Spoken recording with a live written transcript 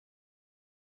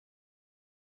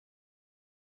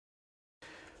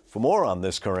For more on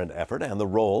this current effort and the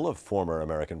role of former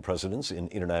American presidents in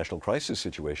international crisis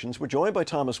situations, we're joined by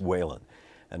Thomas Whalen,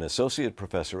 an associate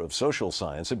professor of social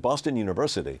science at Boston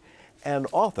University and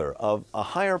author of A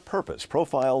Higher Purpose: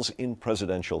 Profiles in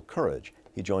Presidential Courage.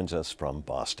 He joins us from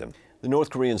Boston. The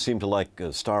North Koreans seem to like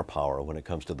star power when it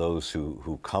comes to those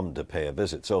who come to pay a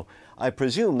visit. So I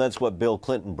presume that's what Bill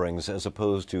Clinton brings, as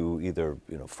opposed to either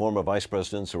former vice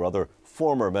presidents or other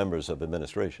former members of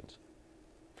administrations.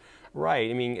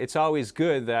 Right. I mean, it's always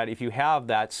good that if you have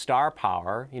that star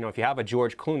power, if you have a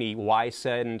George Clooney, why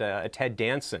send a Ted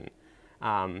Danson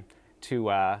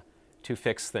to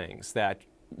fix things? That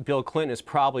Bill Clinton is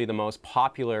probably the most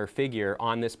popular figure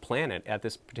on this planet at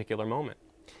this particular moment.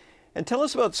 And tell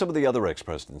us about some of the other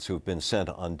ex-presidents who've been sent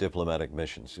on diplomatic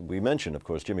missions. We mentioned, of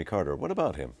course, Jimmy Carter. What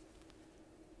about him?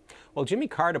 Well, Jimmy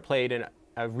Carter played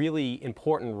a really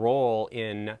important role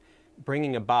in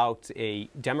bringing about a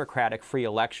democratic free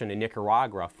election in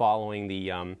Nicaragua following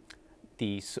the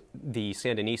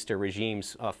Sandinista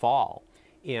regime's fall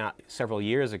several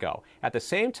years ago. At the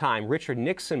same time, Richard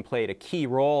Nixon played a key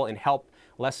role in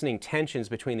lessening tensions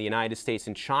between the United States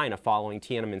and China following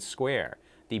Tiananmen Square.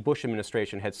 The Bush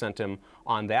administration had sent him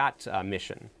on that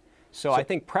mission. So I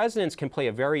think presidents can play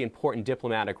a very important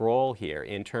diplomatic role here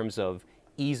in terms of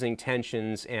easing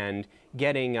tensions and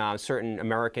getting certain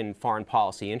American foreign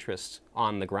policy interests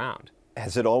on the ground.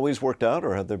 Has it always worked out,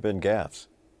 or have there been gaffes?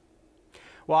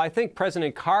 Well, I think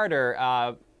President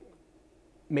Carter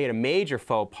made a major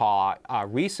faux pas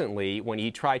recently when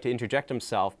he tried to interject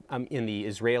himself in the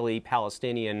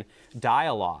Israeli-Palestinian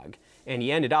dialogue. And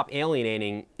he ended up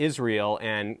alienating Israel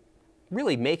and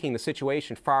really making the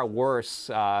situation far worse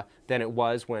than it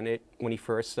was when he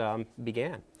first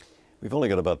began. We've only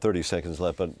got about 30 seconds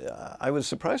left, but I was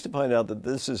surprised to find out that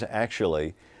this is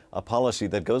actually a policy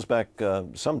that goes back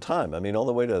some time. I mean, all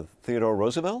the way to Theodore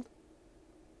Roosevelt?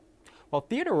 Well,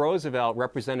 Theodore Roosevelt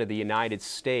represented the United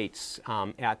States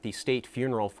at the state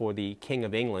funeral for the King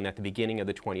of England at the beginning of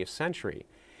the 20th century.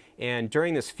 And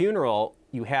during this funeral,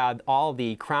 you had all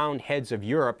the crowned heads of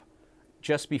Europe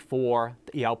just before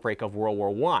the outbreak of World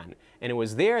War I. And it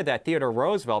was there that Theodore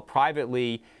Roosevelt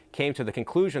privately came to the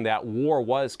conclusion that war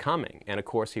was coming. And of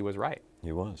course, he was right.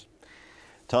 He was.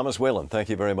 Thomas Whalen, thank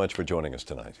you very much for joining us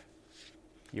tonight.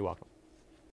 You're welcome.